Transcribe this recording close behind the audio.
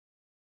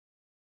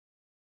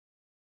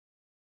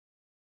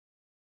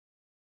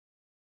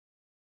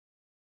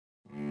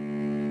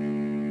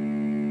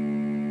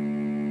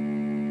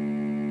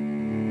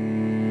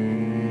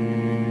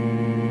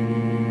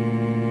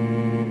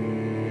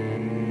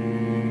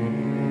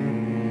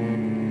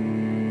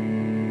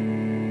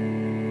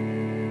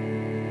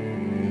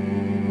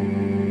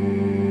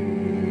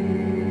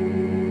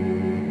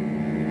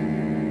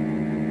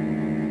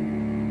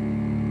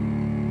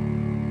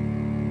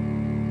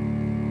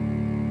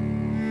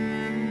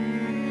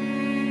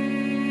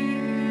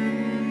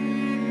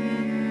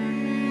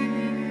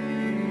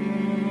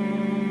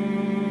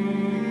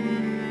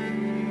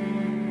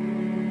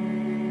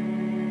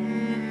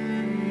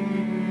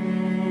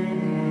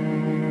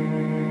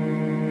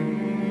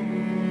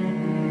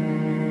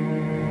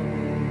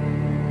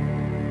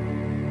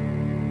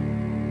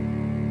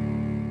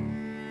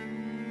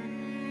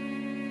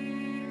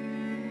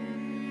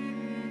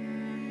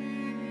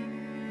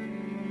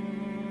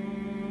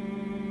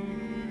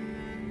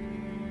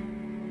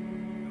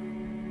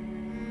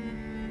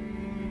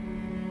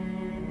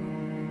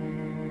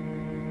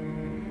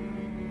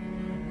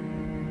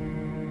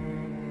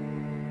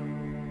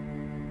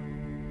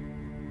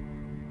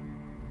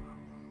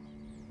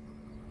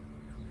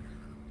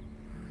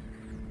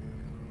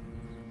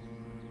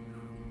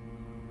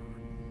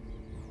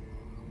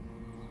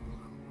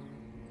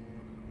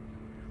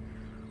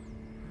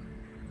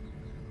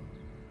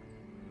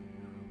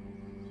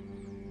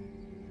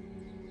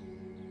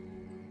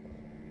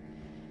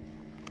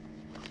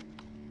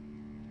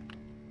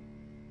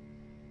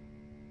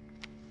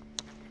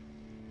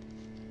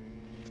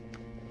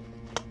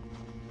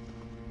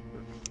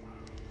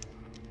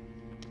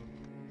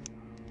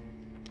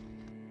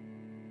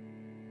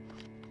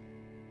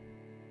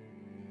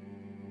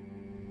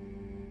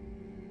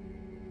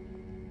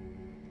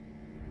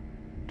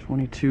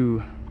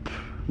22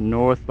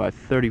 north by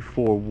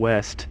 34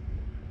 west.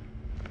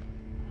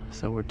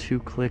 So we're 2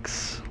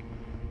 clicks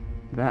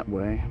that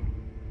way.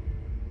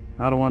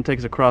 I don't want to take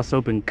us across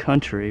open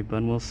country,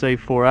 but we'll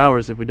save 4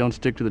 hours if we don't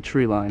stick to the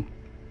tree line.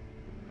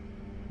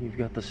 You've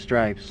got the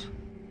stripes.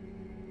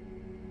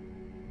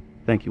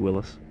 Thank you,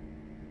 Willis.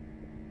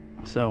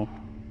 So,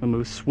 we'll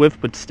move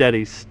swift but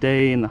steady,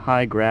 stay in the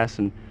high grass,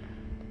 and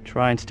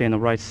try and stay on the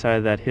right side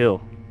of that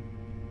hill.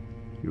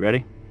 You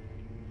ready?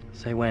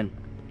 Say when.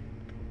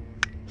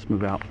 Let's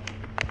move out.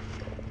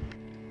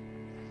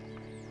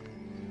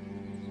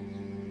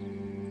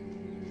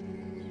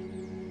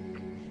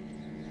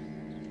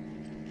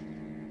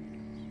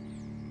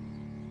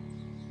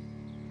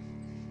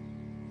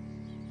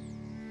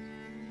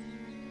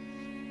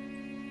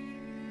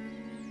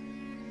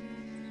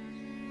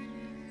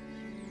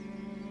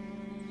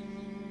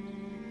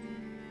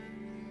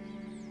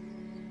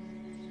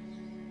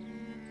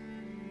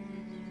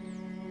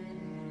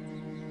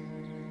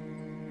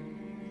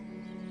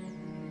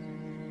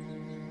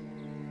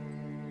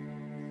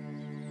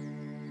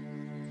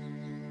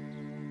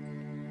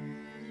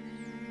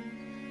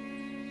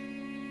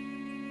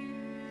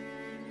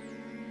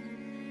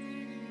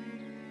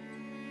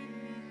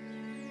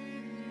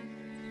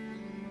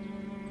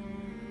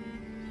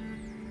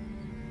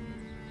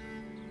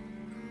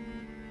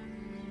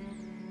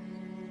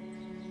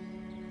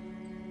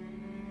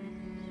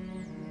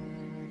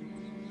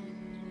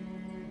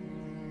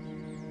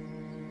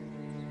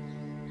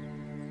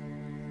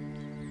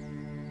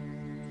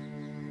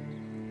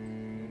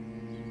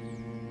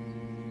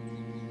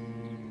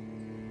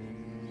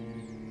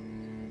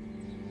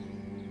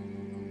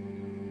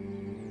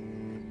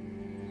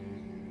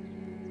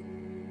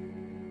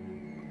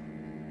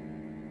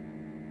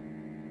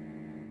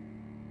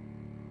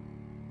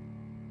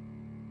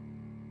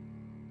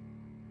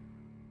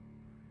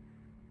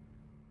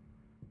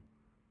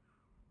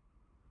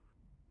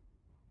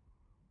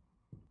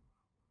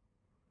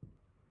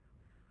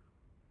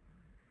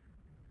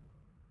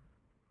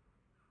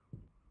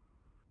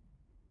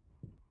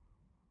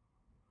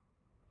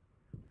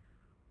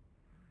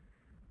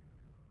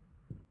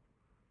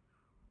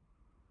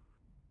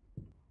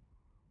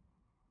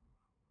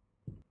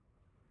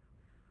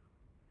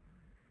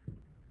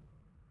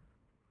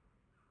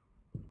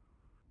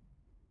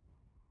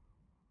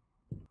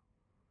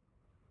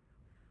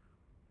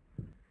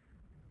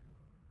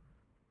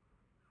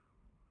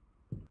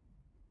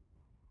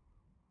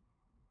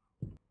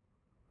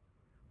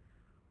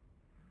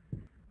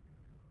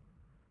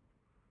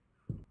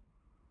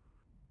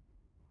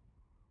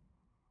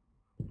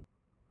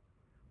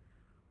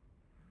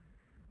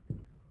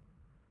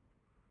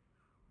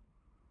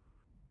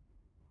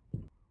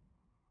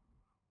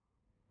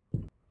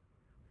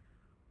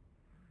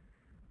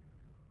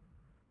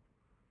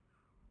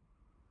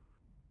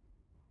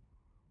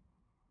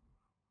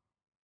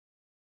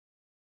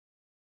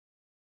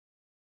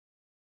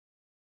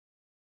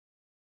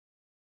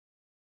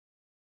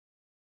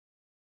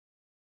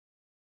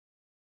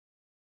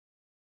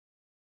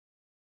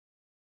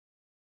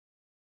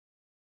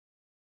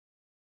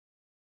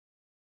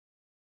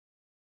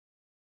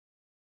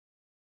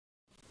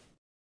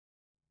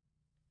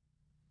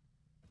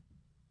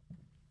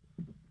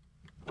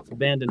 It's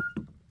abandoned.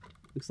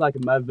 Looks like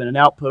it might have been an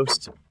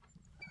outpost.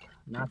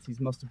 Nazis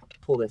must have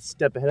pulled a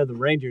step ahead of the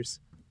Rangers.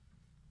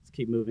 Let's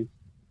keep moving.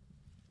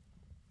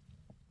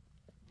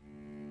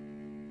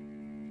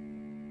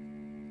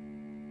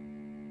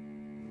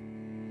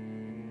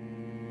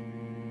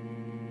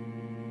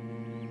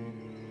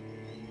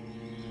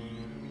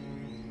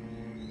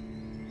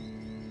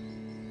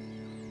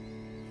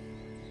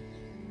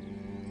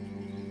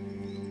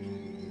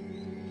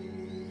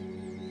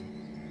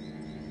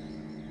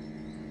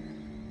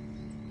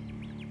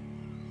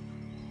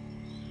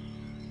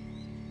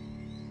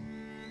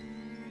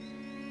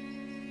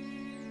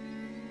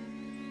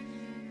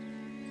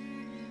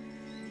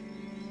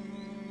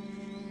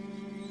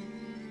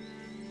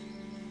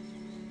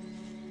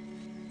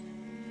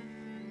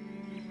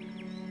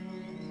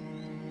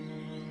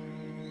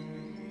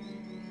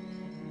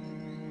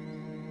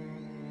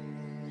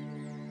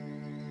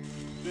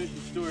 Finish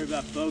the story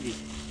about Bogey.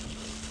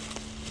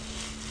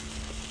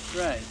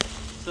 Right,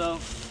 so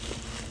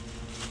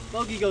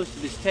Bogey goes to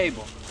this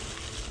table.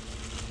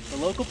 The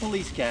local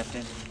police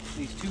captain,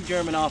 these 2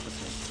 German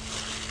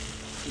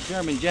officers. The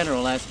German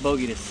general asks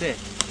Bogey to sit.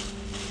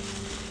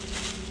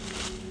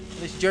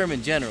 This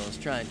German general is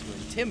trying to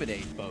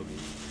intimidate Bogey.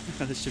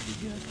 This should be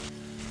good.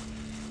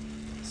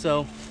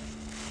 So,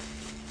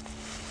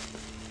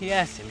 he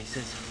asks him, he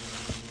says,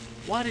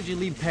 "Why did you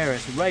leave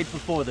Paris right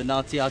before the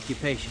Nazi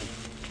occupation?"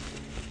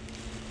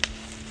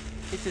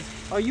 He says,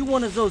 "Are you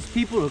one of those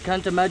people who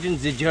can't imagine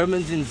the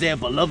Germans in their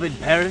beloved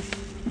Paris?"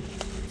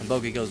 And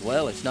Bogey goes,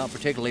 "Well, it's not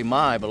particularly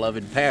my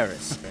beloved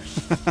Paris."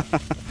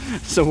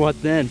 So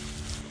what then?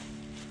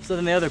 So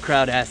then the other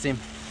crowd asks him,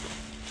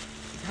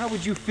 "How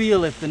would you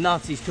feel if the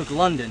Nazis took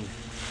London?"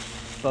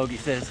 Bogey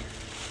says,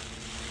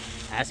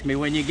 "Ask me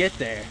when you get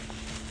there."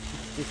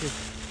 He says,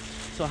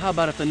 "So how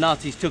about if the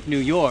Nazis took New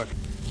York?"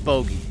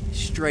 Bogey,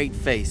 straight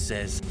face,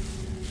 says,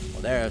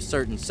 well, there are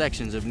certain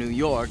sections of New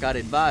York I'd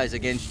advise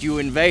against you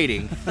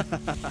invading.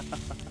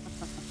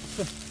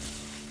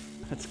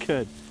 That's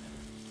good.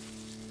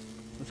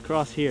 Let's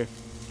cross here.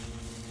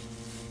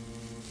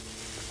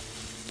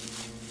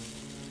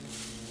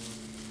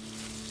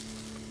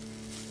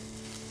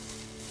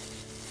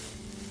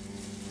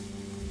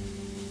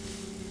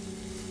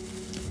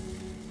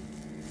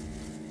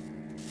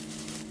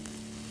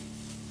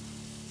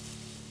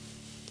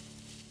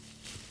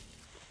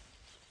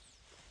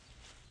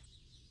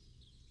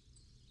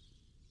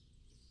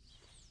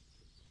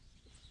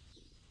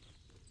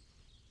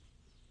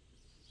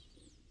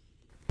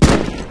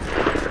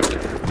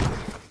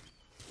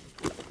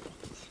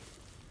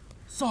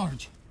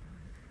 Sarge!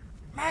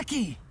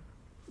 Mackie!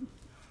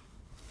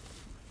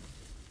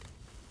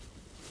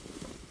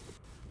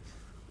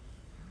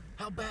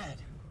 How bad?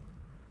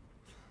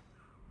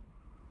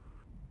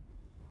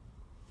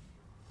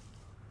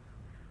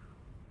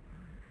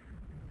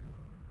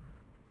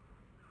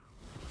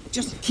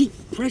 Just keep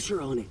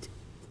pressure on it.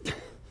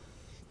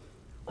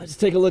 Let's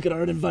take a look at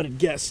our uninvited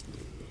guest.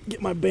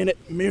 Get my bandit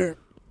mirror.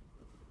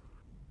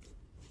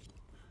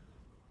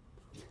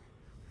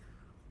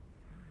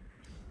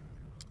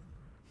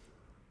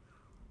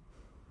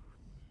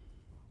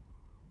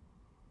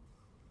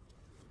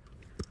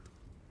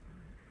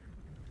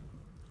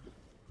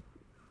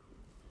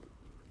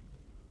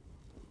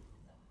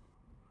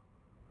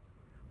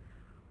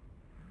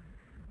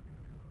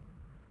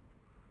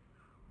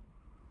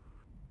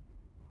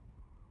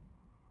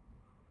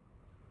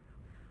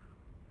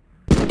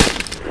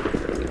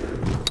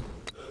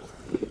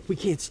 We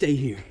can't stay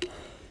here.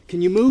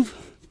 Can you move?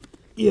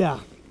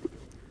 Yeah.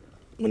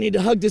 We need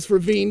to hug this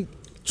ravine,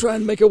 try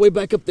and make our way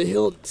back up the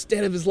hill, stay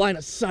out of his line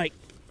of sight.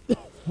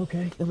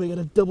 Okay. Then we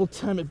gotta double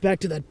time it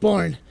back to that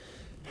barn.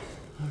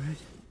 All right.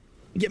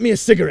 Get me a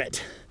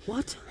cigarette.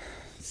 What?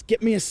 Just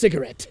get me a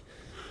cigarette.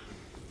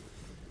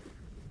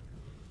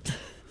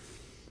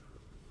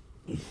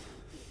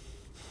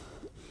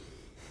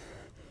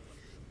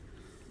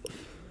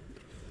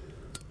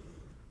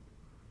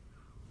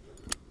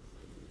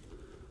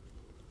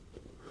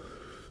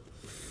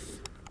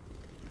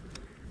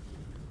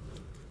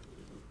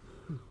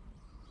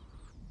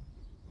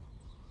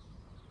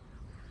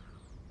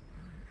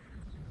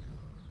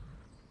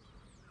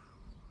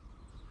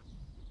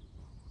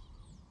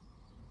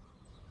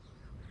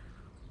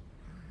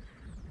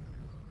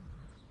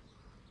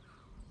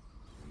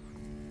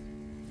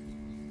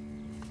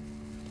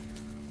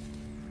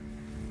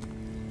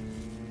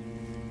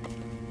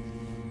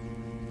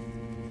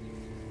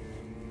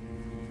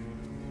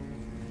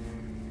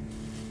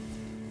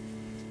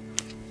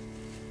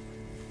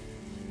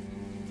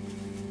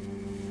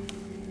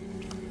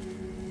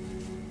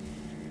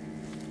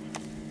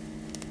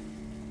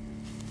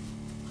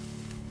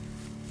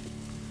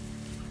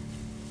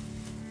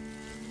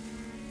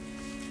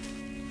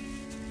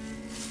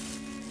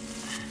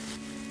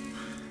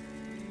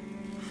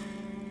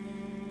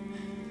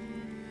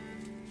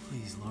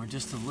 Please, Lord,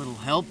 just a little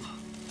help.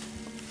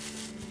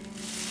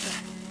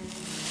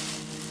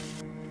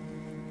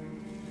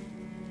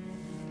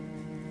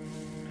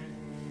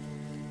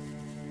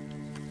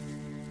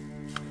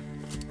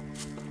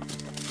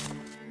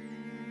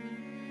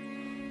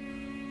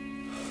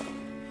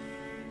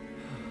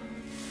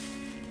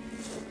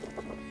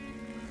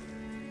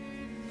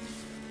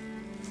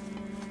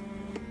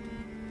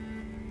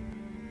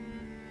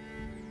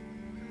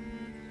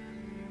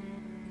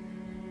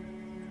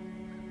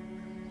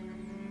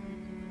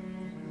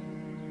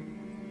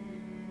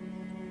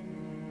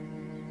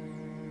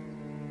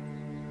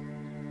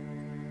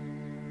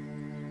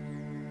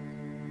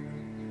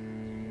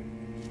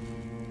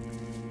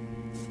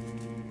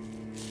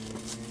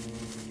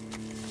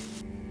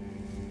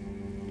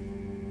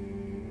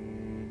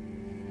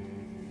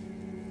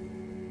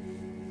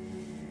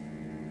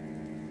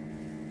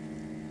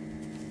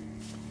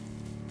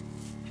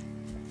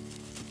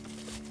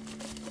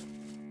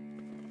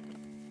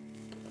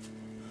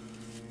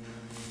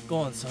 Go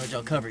on, Sarge,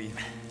 I'll cover you.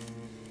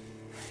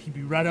 You'd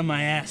be right on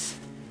my ass.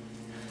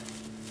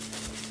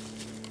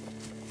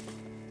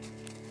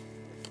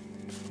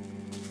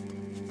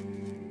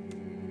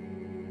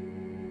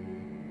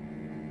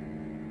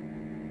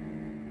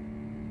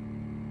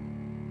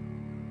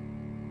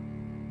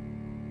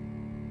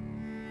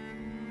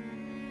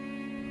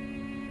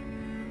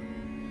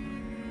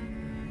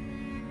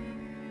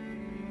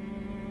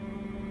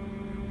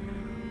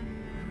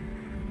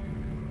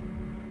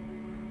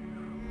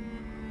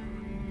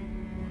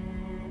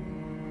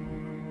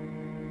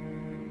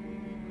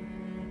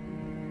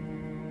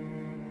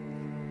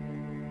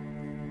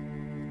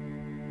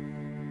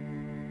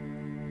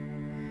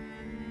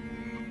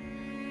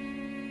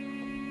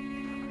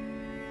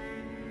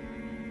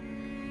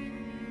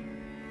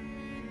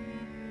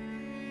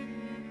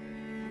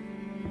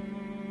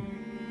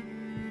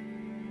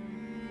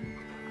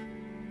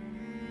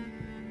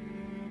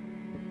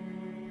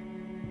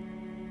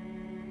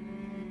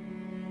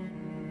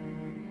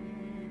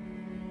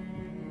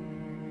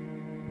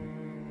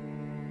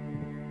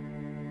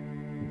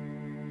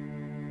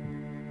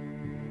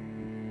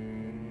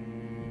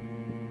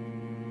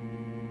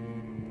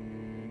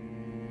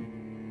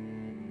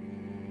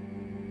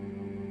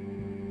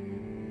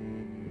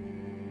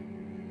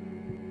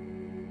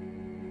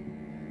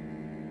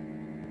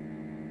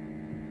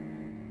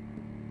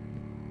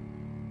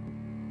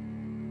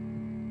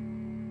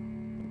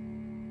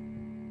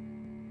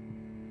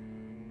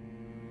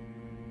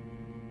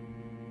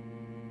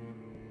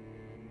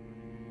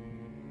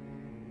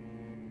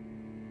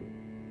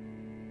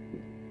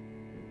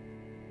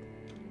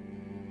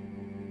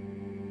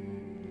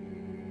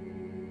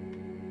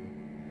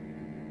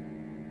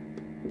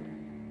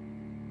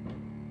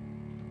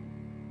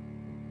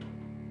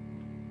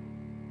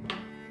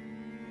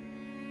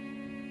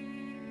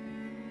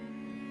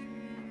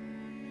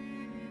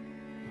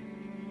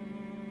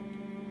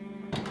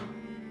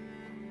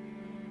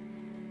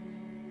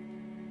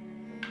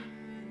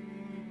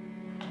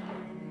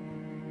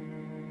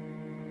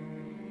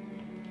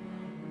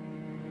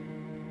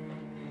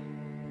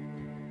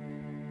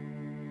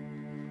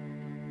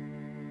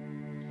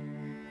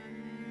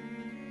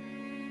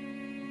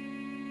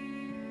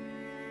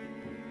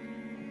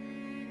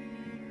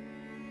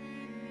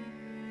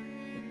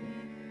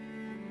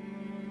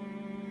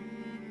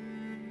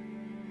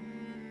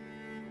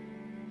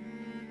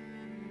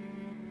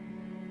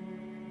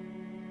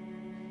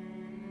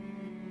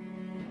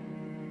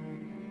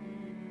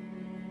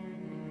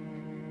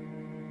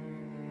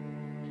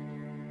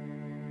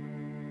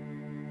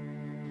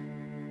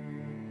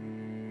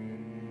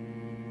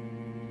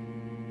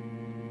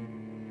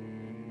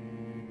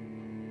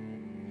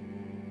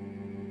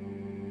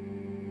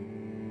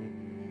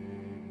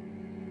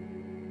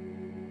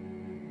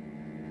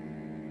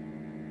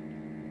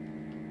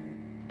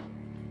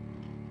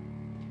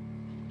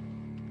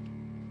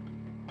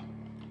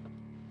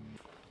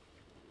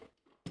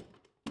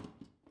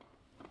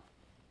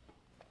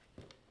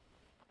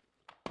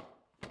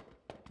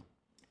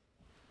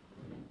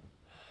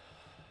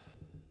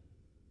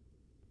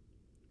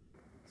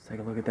 take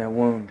a look at that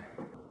wound.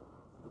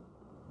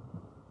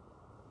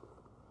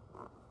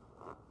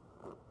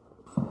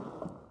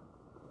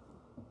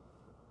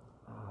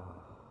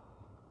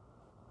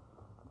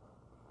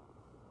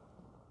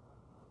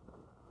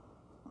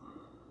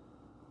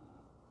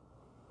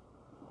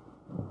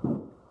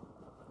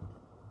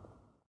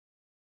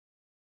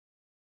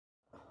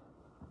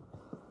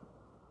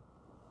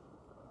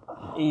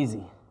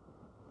 Easy.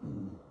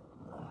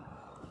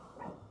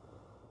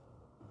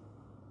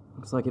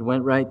 Looks like it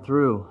went right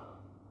through.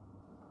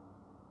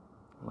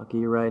 Lucky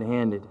you're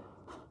right-handed.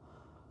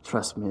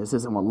 Trust me, this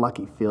isn't what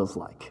lucky feels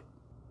like.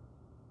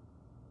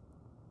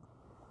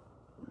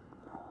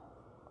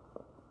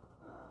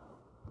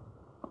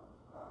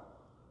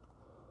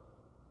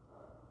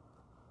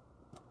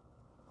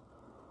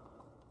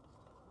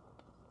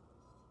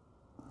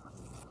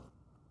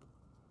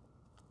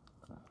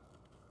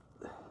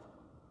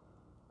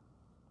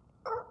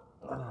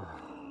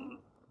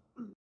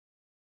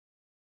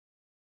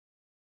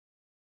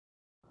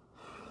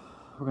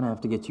 We're gonna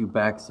have to get you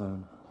back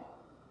soon.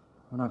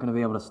 We're not gonna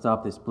be able to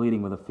stop this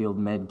bleeding with a field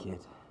med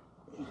kit.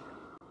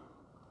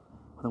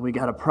 Well, then we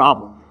got a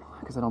problem,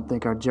 because I don't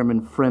think our German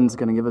friend's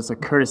gonna give us a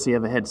courtesy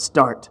of a head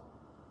start.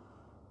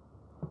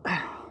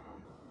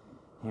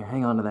 Here,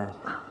 hang on to that.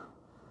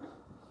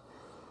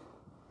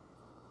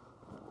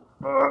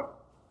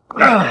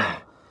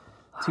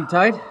 Too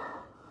tight?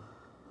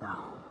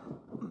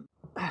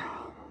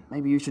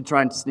 Maybe you should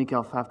try and sneak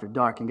off after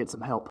dark and get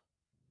some help.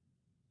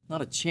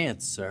 Not a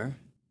chance, sir.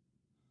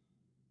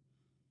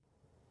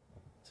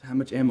 So how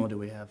much ammo do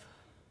we have?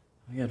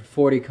 We got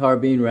 40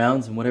 carbine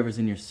rounds and whatever's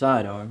in your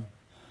sidearm.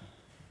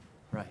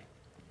 Right.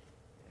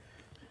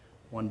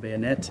 One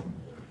bayonet.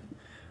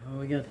 Oh,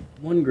 we got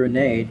one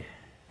grenade.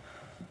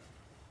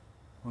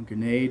 One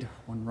grenade,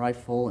 one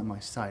rifle, and my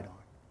sidearm.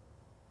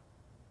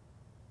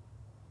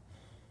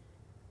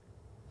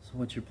 So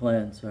what's your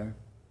plan, sir?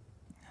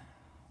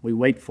 We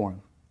wait for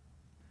him.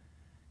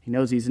 He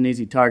knows he's an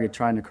easy target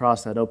trying to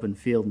cross that open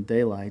field in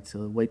daylight, so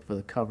he'll wait for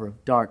the cover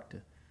of dark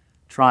to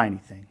try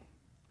anything.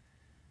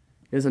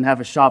 He doesn't have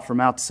a shot from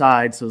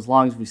outside, so as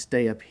long as we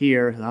stay up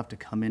here, he'll have to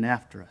come in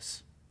after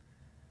us.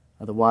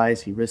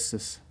 Otherwise, he risks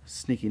us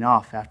sneaking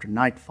off after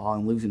nightfall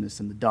and losing us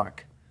in the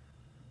dark.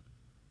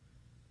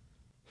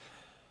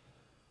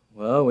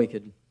 Well, we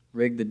could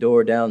rig the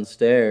door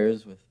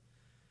downstairs with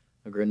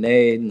a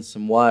grenade and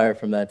some wire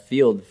from that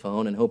field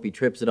phone and hope he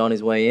trips it on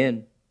his way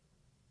in.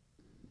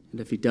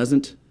 And if he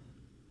doesn't,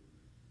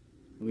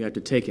 we have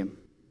to take him.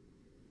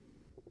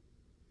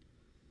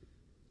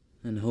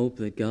 And hope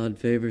that God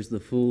favors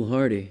the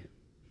foolhardy.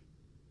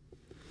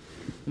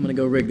 I'm gonna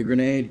go rig the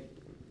grenade.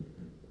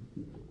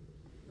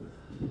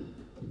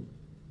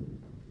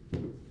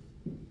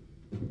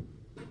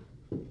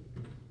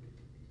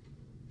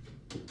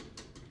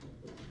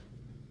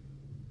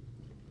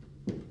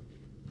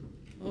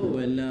 Oh,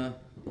 and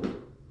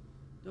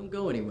don't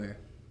go anywhere.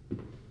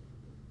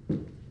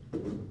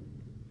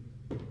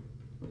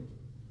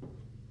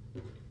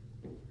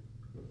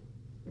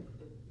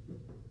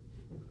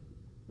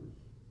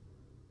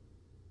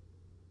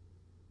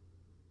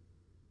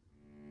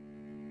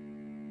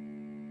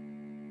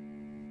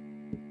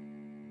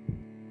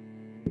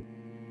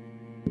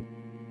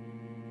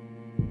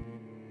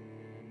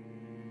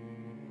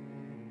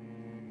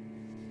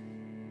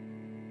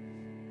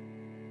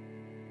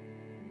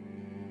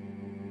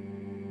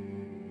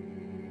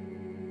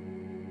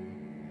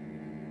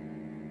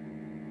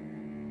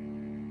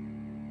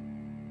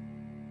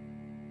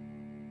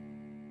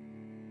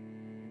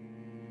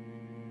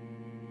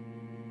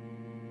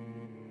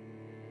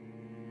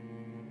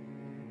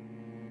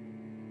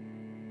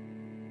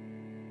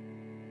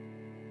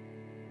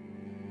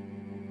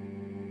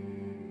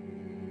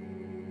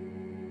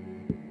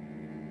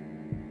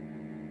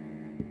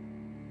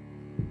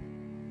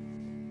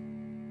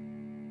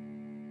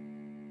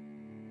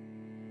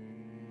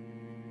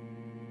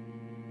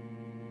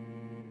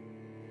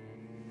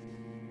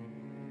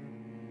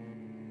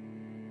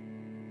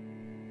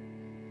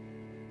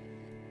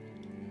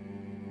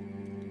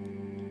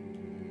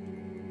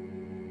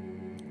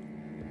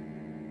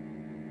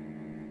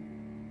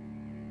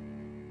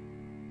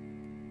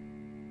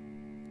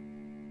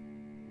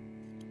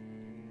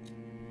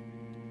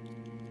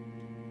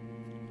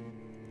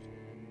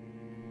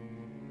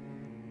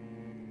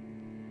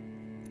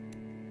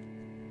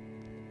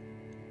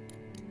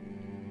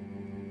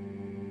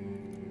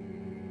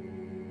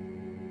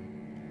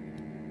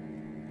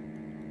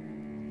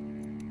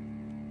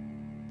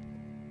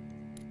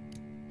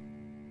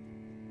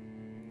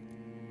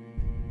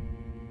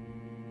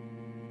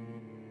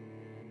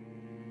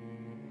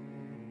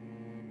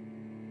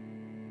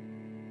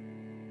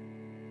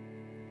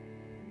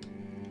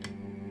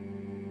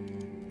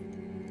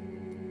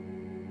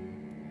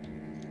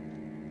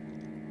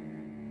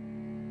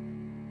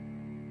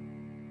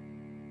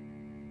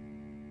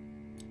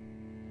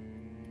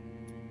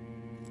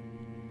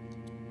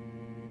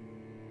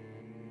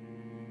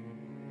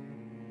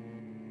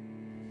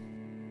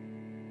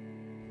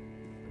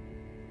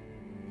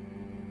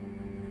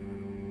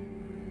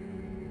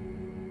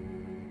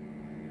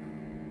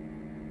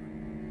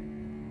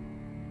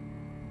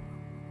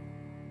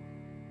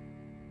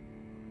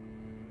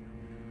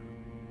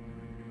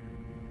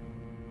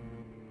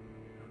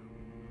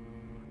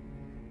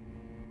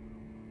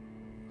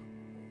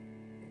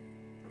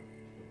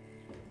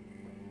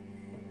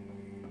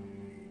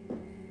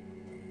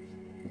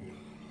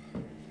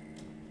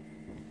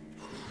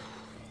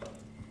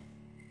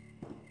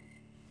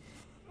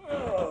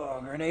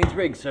 Grenade's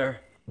rigged, sir.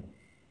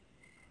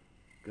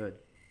 Good.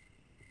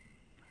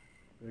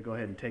 Better go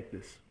ahead and take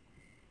this.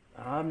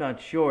 I'm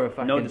not sure if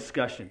I No can...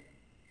 discussion.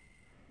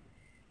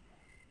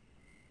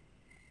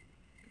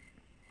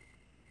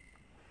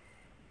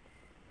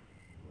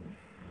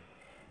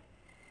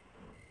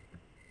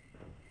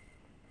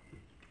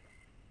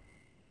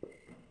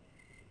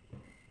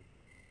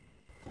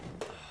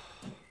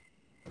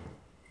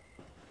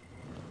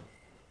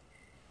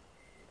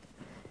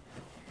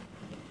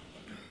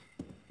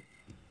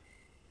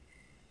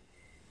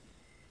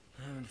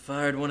 I haven't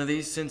fired one of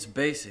these since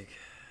basic.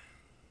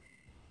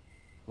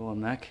 Well,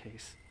 in that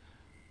case,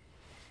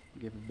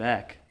 give it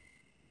back.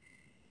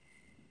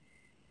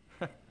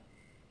 So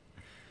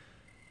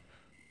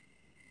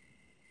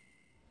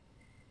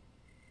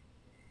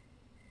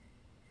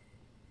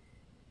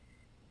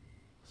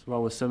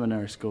what was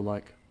seminary school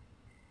like?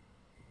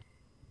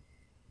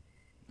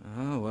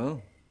 Oh,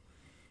 well,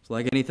 it's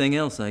like anything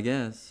else, I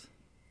guess.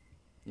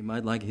 You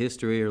might like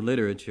history or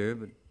literature,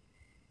 but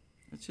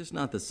it's just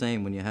not the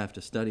same when you have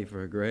to study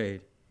for a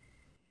grade.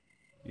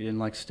 You didn't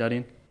like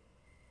studying?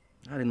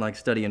 I didn't like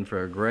studying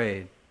for a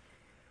grade.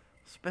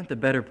 Spent the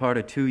better part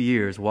of 2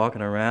 years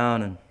walking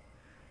around and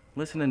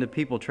listening to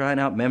people try and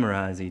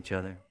out-memorize each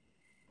other.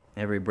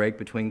 Every break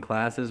between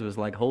classes was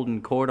like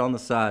holding court on the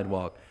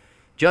sidewalk,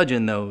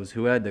 judging those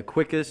who had the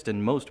quickest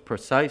and most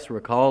precise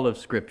recall of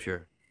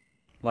Scripture.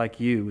 Like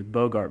you with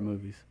Bogart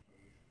movies.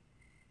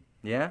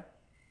 Yeah?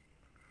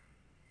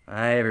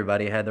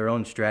 Everybody had their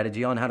own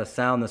strategy on how to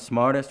sound the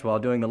smartest while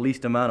doing the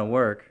least amount of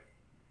work.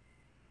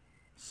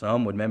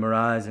 Some would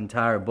memorize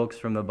entire books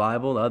from the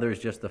Bible, others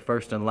just the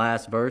first and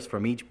last verse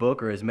from each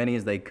book or as many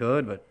as they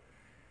could, but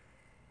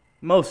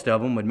most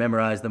of them would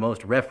memorize the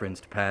most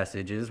referenced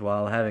passages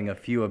while having a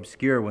few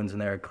obscure ones in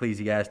their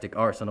ecclesiastic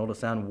arsenal to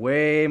sound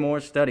way more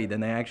studied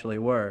than they actually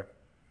were.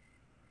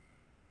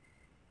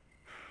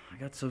 I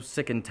got so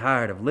sick and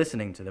tired of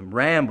listening to them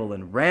ramble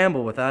and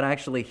ramble without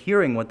actually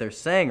hearing what they're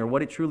saying or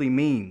what it truly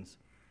means.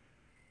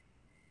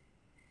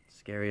 The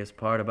scariest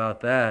part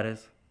about that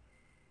is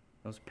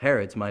those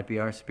parrots might be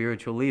our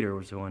spiritual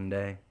leaders one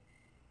day.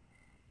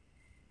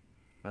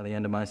 By the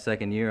end of my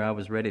second year, I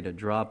was ready to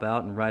drop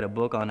out and write a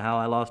book on how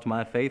I lost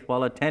my faith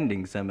while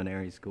attending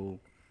seminary school.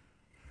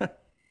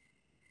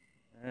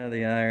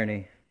 The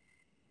irony.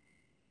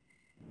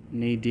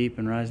 Knee deep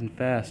and rising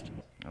fast.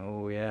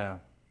 Oh, yeah.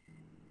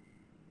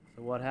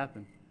 So what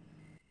happened?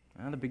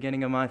 At the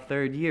beginning of my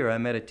third year, I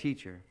met a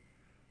teacher,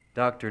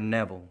 Dr.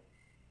 Neville.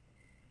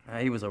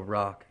 He was a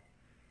rock.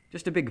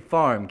 Just a big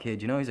farm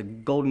kid, you know. He's a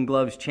Golden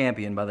Gloves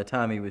champion by the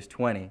time he was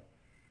 20.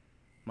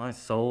 My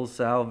soul's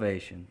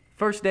salvation.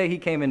 First day he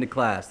came into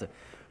class, the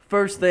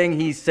first thing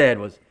he said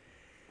was,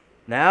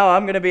 "Now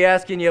I'm going to be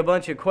asking you a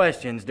bunch of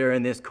questions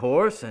during this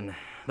course, and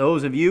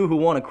those of you who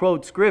want to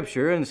quote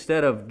Scripture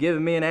instead of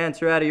giving me an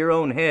answer out of your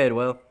own head,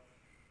 well,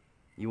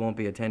 you won't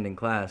be attending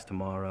class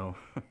tomorrow."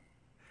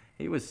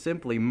 He was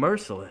simply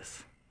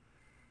merciless.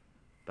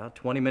 About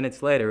 20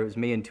 minutes later, it was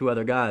me and 2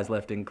 other guys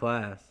left in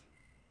class.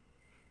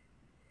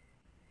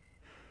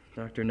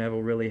 Dr.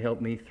 Neville really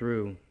helped me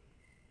through.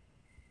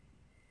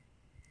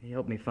 He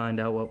helped me find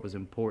out what was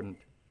important.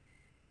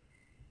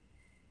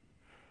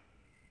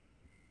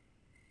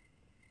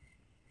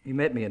 He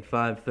met me at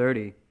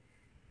 5:30,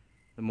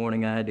 the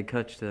morning I had to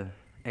catch the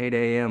 8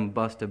 a.m.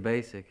 bus to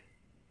basic,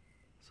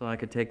 so I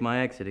could take my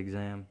exit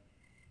exam.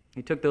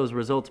 He took those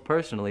results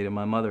personally to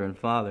my mother and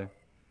father.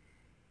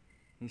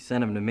 He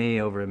sent them to me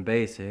over in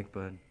basic,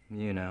 but,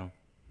 you know,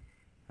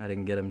 I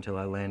didn't get them till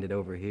I landed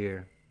over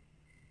here.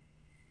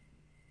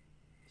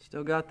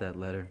 Still got that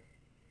letter.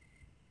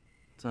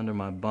 It's under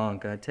my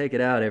bunk. I take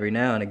it out every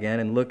now and again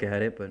and look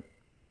at it, but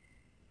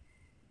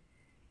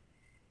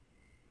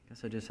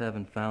guess I just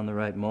haven't found the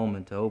right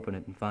moment to open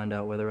it and find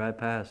out whether I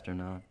passed or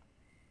not.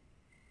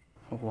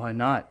 Why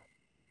not?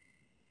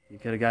 You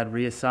could have got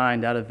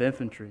reassigned out of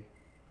infantry.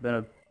 Been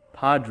a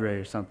padre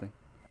or something.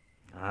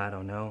 I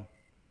don't know.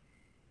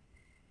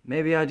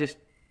 Maybe I just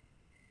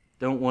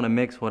don't want to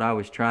mix what I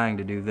was trying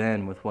to do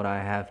then with what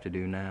I have to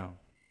do now.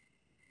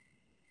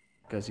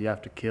 Because you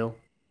have to kill?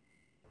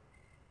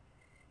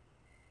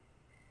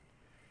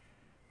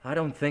 I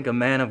don't think a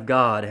man of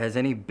God has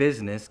any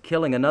business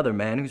killing another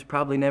man who's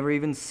probably never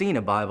even seen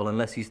a Bible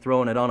unless he's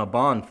throwing it on a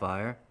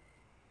bonfire.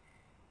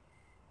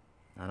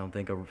 I don't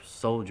think a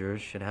soldier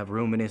should have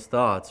room in his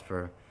thoughts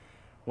for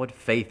what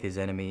faith his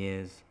enemy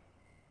is.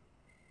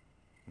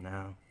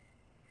 No.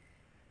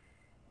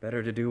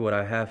 Better to do what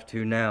I have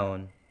to now,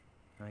 and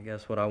I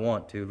guess what I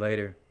want to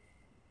later.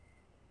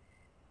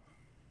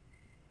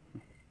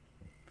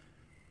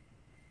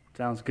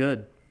 Sounds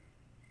good.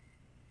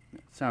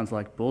 It sounds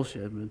like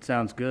bullshit, but it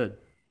sounds good.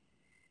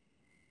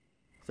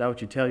 Is that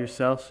what you tell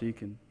yourself so you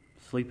can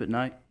sleep at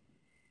night?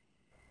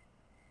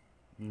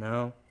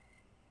 No.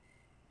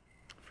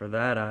 For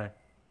that, I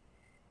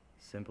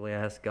simply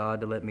ask God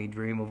to let me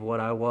dream of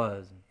what I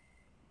was.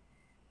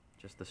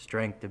 Just the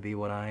strength to be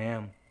what I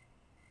am.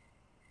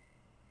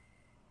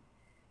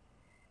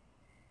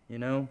 You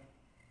know,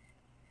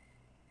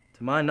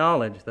 to my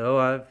knowledge, though,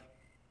 I've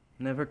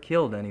never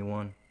killed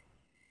anyone.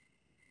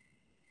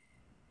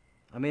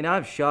 I mean,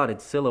 I've shot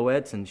at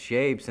silhouettes and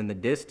shapes in the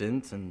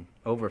distance and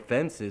over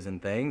fences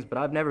and things, but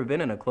I've never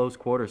been in a close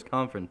quarters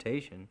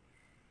confrontation.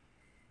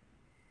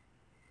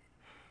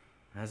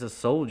 As a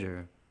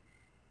soldier,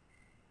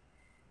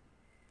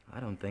 I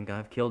don't think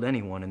I've killed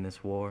anyone in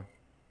this war.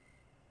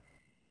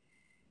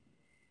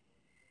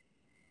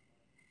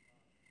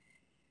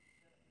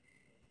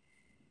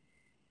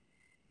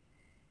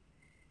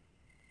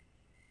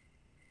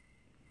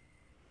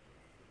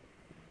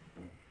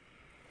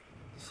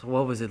 So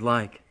what was it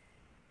like?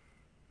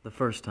 The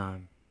first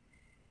time?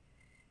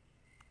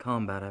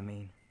 Combat, I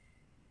mean.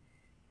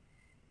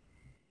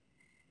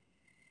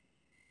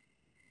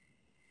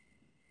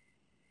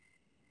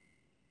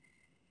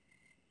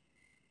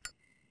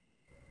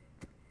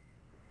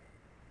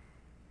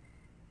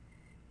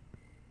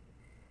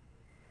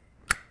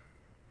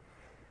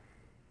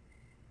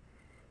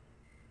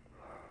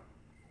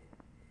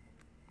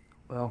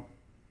 Well,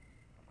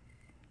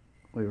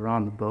 we were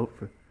on the boat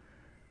for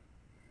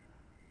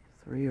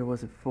 3 or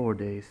was it 4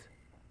 days?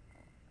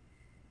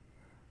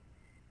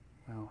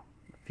 Well,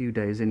 a few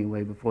days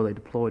anyway before they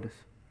deployed us.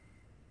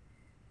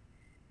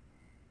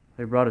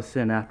 They brought us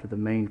in after the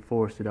main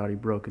force had already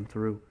broken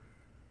through,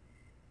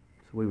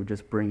 so we were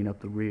just bringing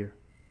up the rear,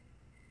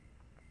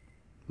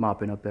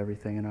 mopping up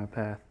everything in our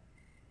path.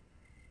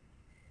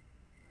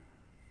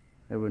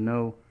 There were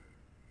no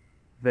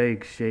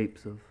vague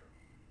shapes of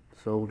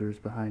soldiers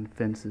behind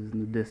fences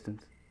in the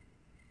distance.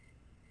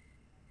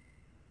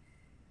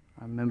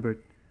 I remember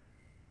it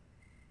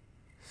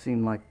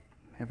seemed like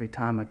every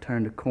time I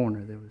turned a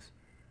corner there was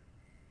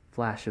a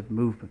flash of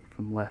movement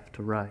from left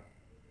to right.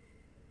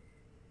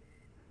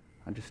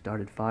 I just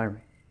started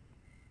firing,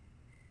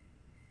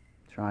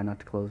 trying not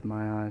to close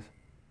my eyes.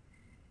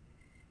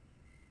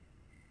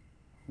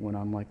 Went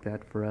on like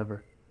that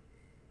forever.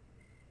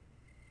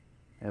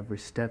 Every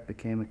step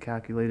became a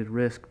calculated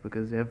risk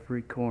because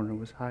every corner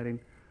was hiding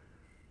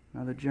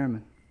another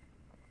German.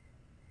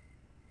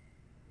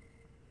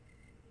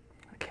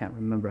 I can't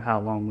remember how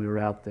long we were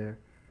out there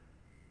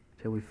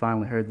till we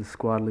finally heard the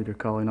squad leader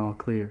calling all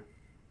clear.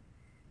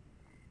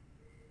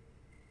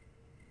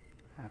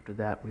 After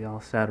that, we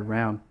all sat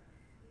around,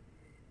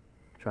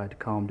 tried to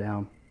calm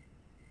down.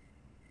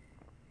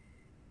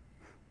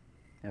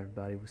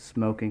 Everybody was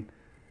smoking,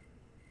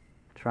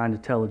 trying to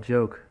tell a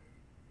joke.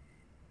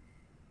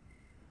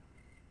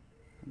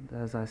 And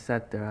as I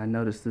sat there, I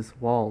noticed this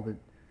wall that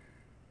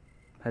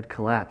had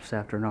collapsed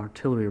after an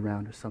artillery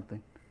round or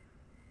something.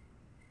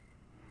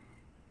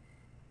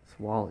 This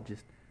wall had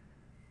just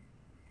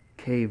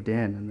caved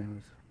in and there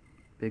was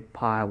a big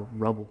pile of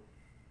rubble.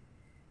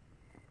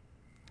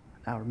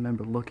 And I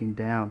remember looking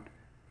down,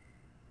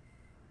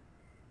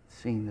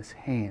 seeing this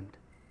hand.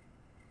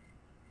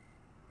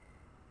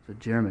 It was a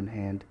German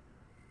hand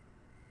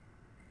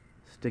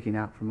sticking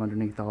out from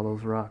underneath all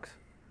those rocks.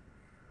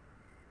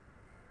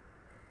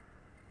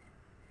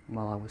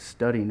 While I was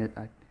studying it,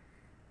 I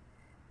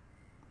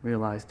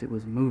realized it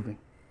was moving.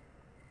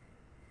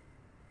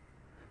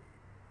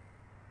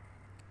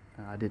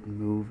 I didn't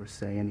move or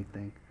say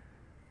anything.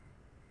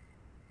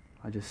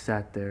 I just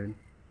sat there and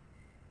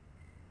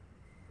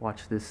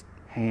watched this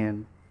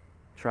hand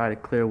try to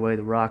clear away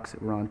the rocks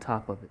that were on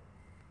top of it.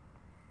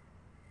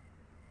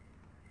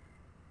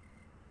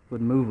 It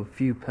would move a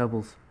few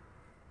pebbles,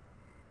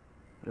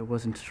 but it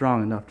wasn't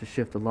strong enough to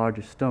shift the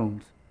larger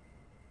stones.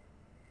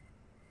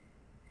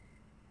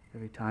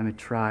 Every time it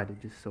tried,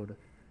 it just sort of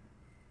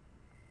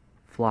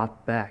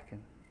flopped back,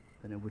 and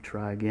then it would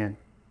try again.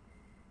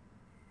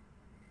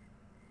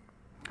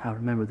 I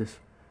remember this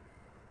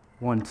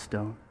one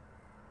stone,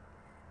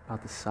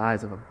 about the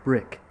size of a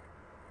brick.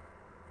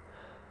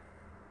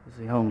 It was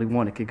the only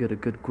one it could get a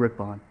good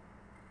grip on.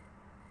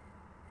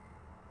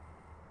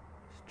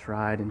 Just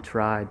tried and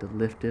tried to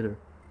lift it or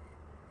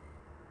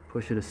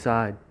push it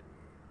aside.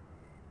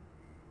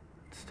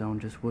 The stone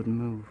just wouldn't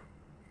move.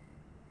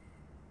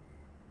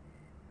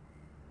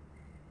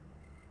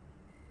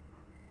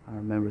 I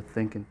remember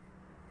thinking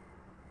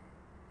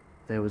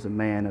there was a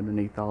man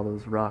underneath all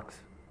those rocks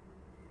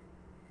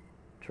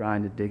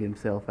trying to dig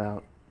himself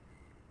out,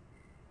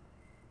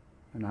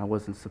 and I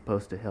wasn't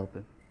supposed to help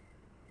him.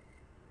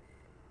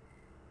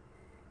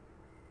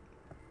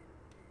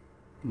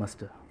 Must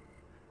have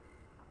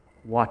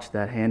watched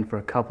that hand for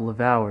a couple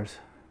of hours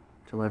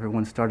till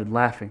everyone started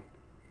laughing.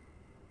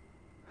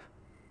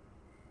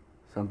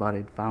 Somebody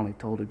had finally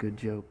told a good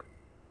joke.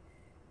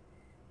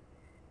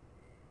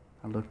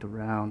 I looked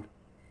around.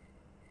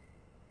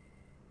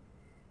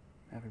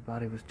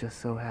 Everybody was just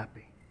so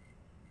happy.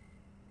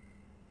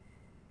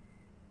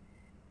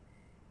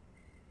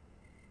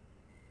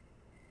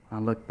 I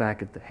looked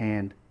back at the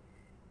hand.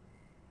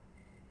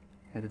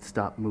 It had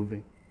stopped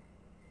moving,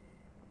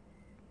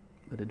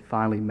 but had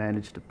finally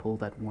managed to pull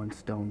that one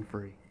stone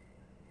free.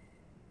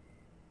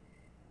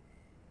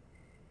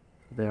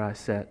 So there I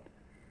sat,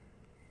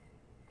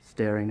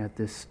 staring at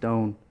this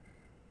stone,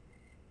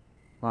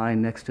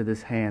 lying next to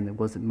this hand that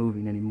wasn't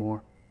moving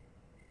anymore.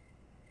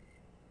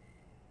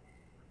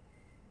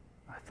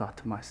 I thought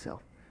to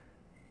myself,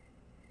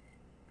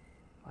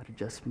 if I'd have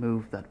just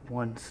moved that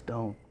one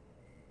stone.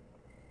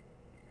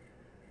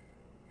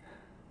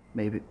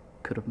 Maybe it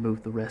could have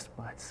moved the rest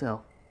by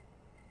itself.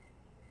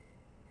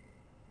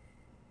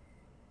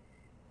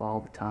 All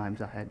the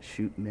times I had to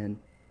shoot men,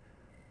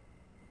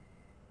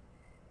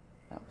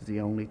 that was the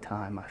only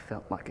time I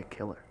felt like a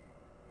killer.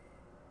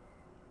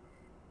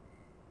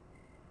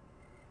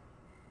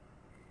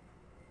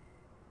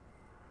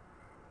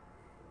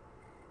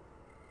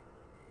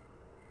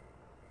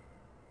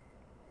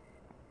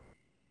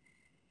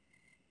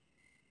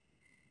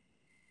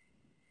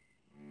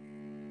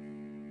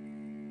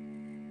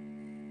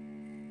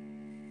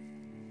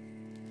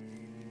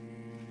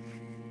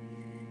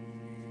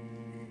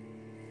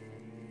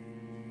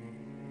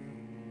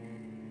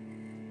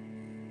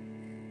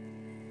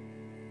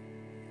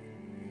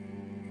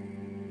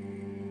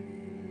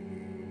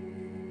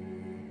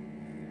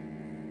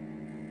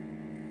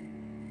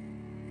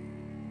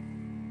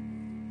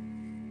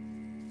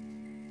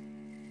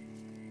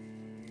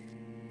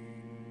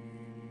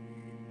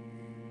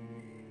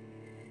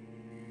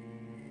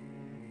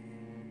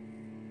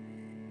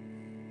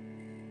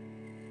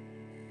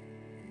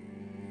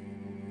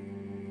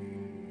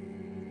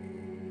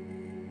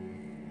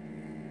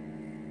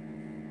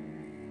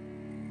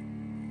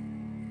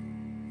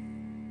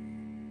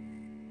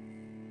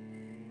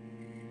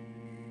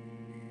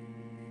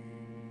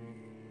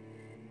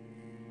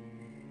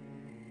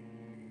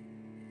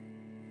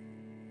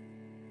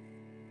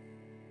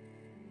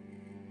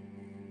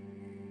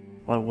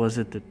 What was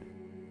it that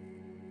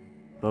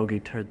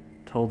Bogey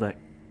told that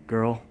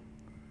girl?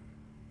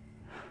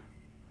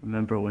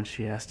 Remember when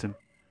she asked him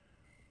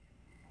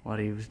what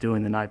he was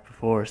doing the night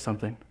before or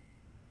something?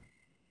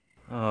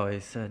 Oh, he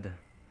said,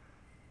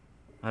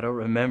 I don't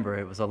remember.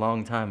 It was a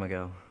long time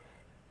ago.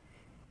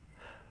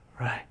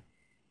 Right.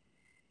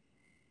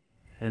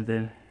 And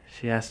then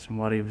she asked him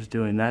what he was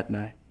doing that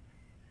night.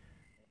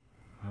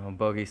 Oh,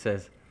 Bogey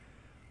says,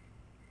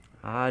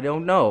 I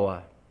don't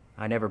know.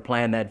 I never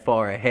planned that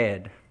far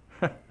ahead.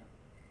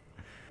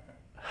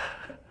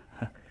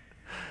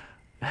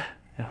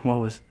 And what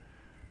was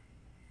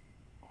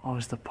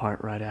the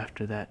part right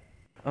after that?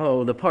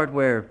 Oh, the part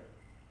where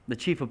the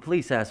chief of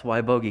police asked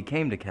why Bogey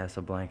came to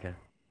Casablanca.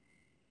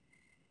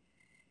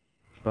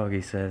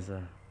 Bogey says,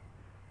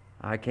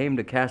 I came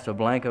to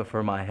Casablanca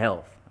for my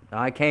health.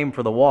 I came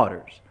for the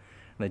waters.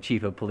 And the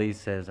chief of police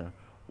says,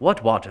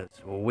 what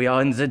waters? We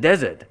are in the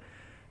desert.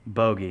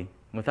 Bogey,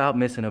 without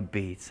missing a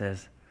beat,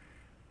 says,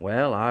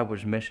 well, I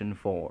was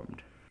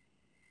misinformed.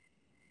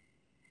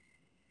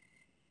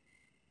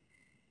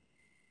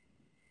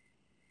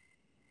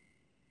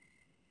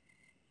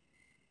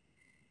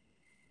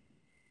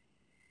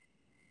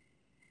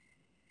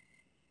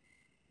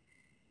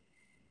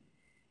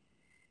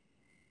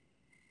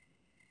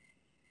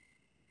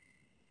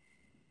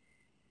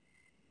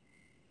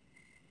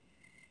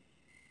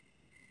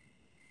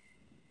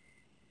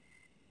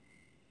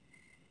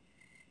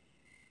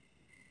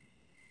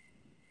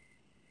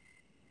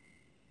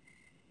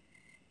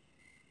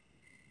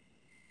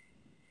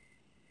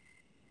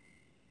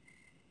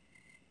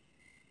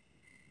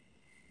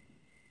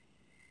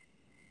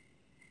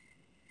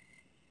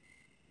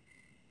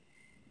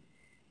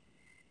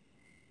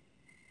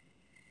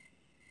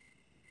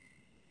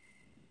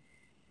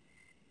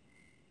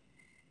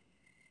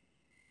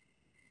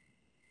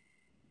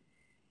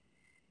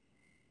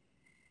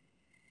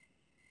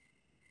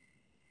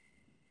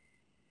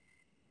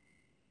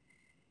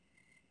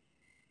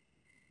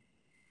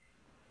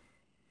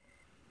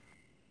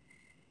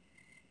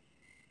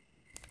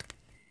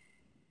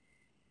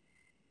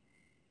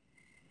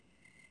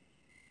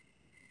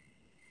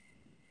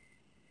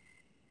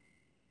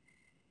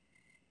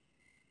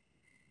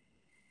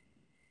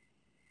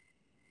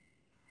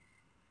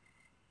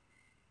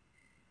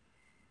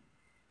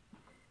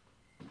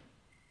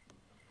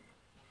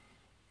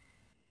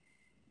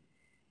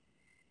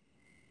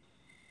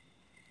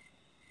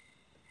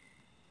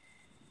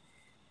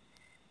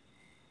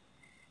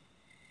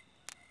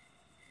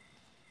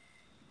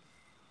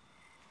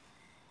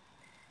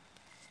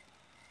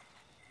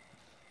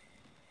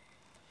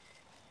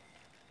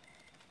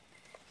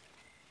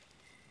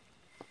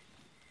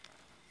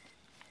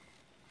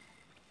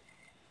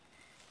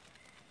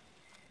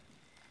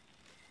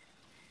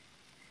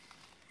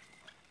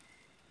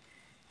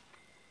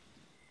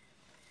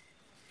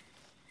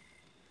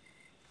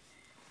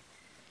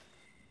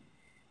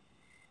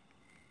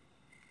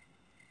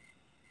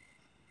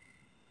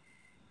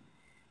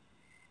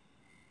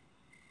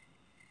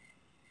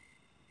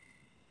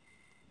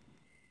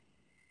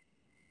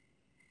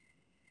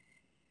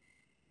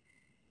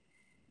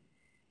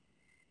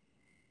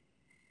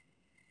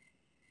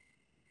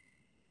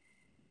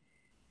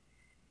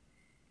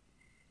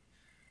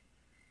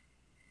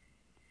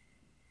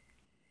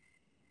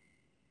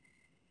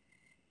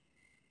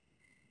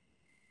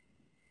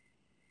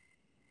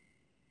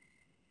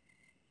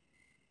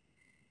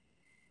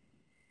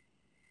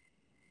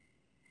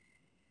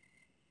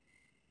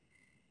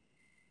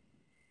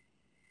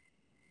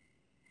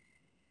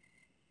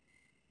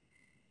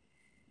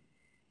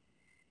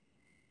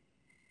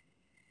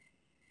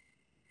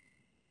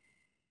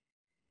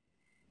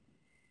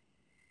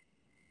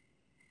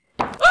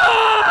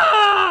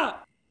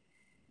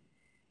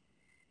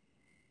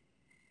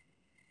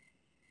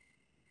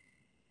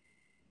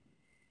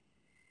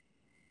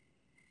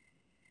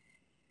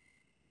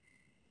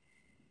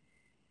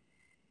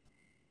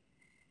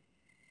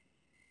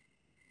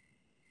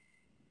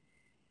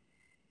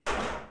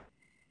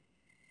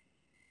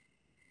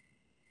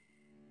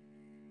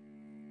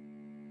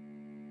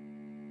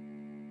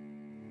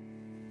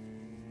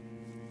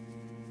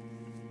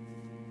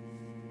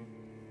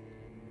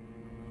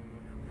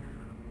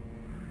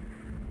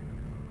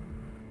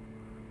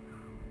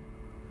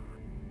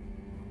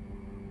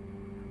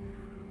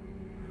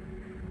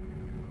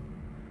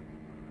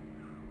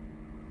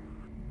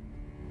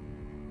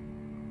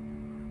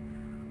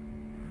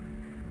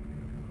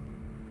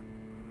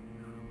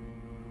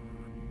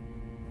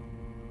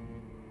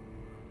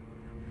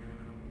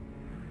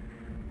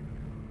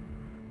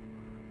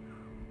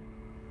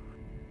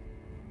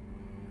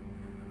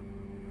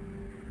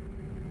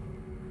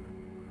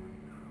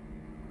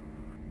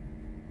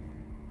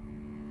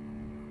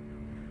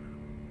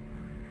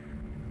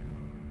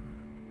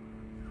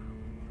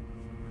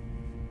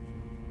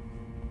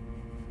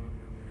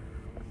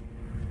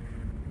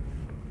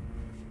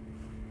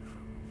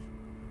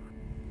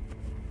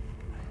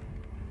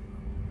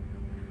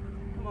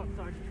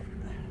 Sergeant.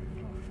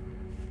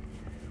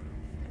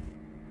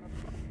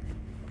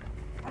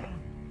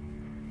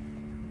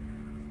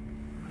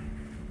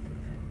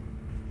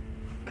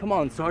 Come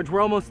on, Sarge,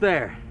 we're almost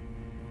there.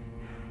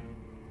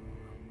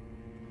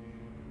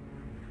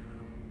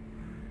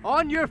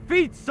 On your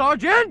feet,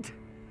 Sergeant!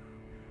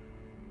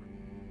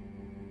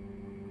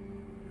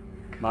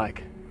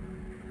 Mike,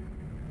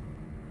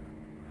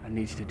 I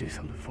need you to do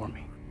something for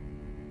me.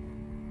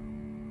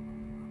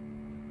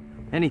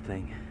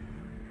 Anything.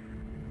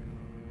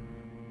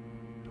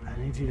 I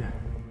need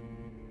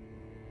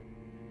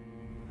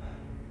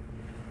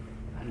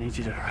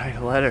you to write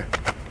a letter.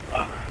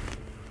 I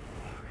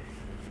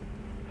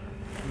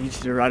need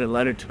you to write a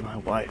letter to my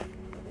wife.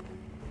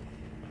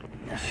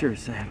 Sure,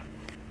 Sam.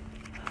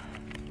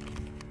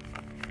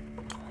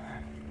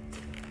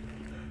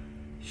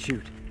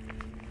 Shoot.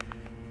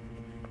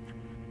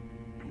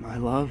 My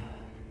love,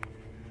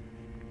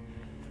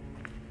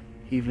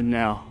 even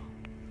now,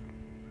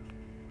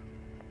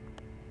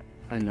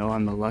 I know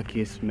I'm the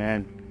luckiest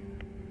man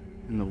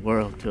in the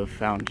world to have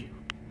found you.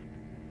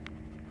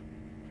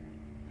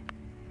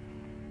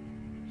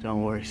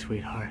 Don't worry,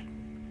 sweetheart.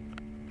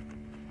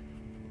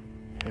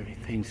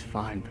 Everything's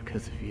fine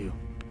because of you.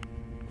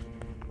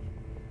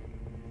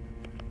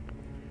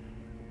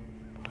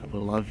 I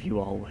will love you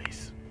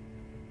always.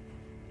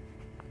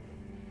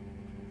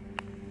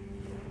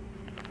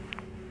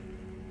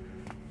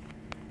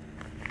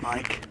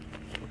 Mike,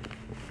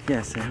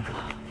 Yeah, Sam.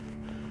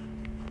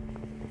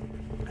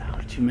 how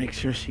did you make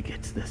sure she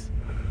gets this?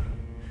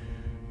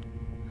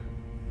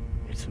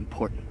 It's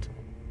important.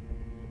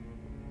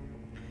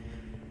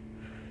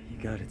 You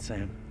got it,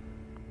 Sam.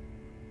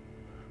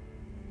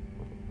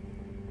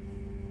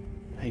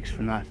 Thanks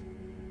for not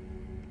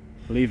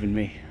leaving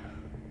me.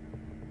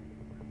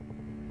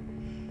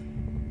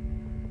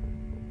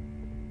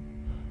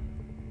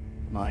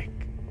 Mike,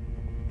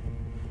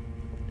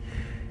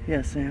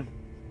 Yeah, Sam.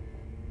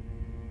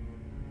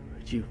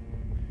 would you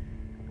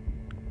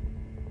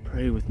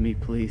pray with me,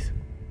 please?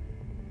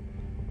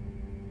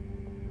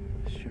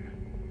 Sure.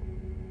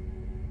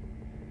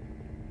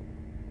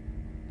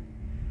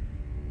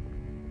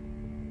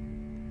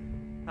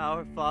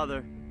 Our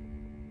Father,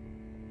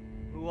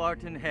 who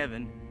art in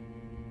heaven,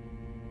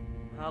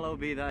 hallowed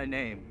be thy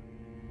name.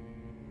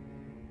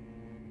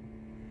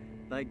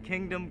 Thy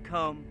kingdom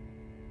come,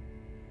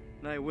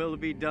 thy will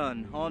be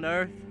done on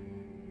earth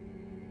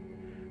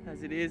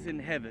as it is in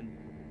heaven.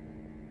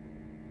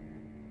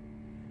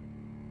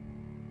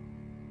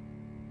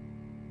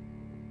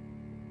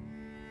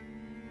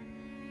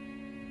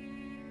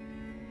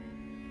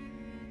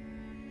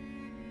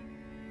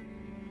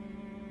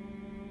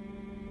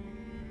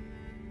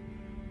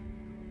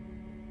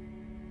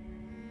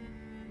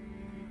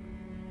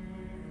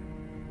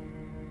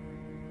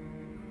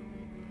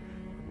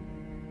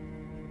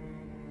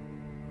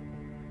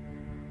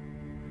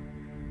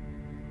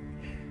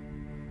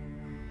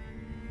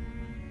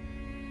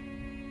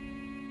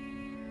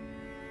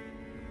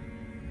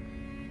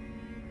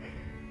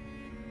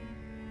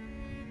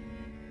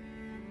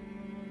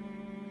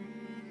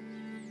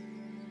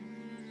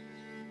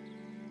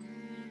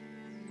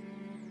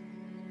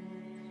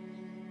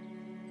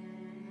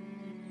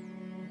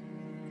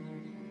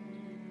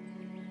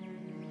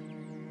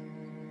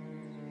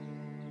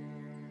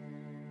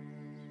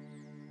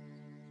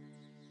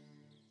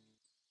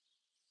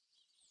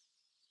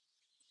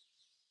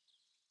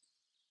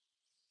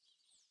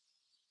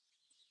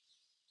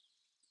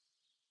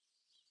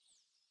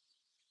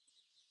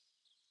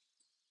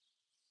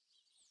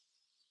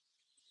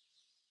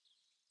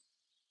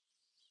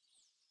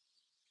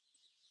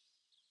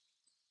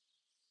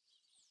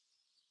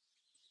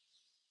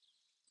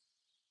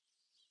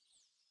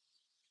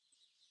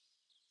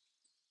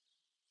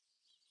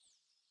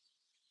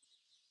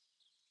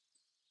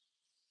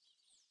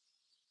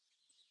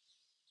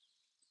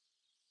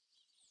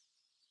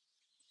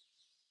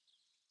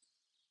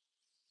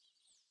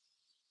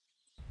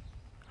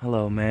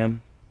 Hello,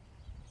 ma'am.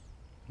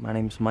 My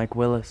name's Mike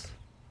Willis.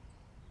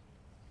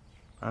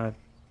 I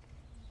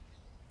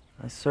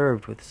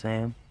served with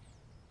Sam.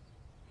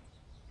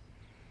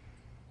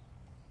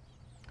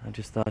 I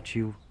just thought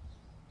you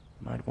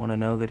might want to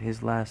know that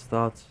his last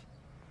thoughts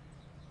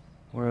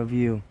were of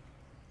you.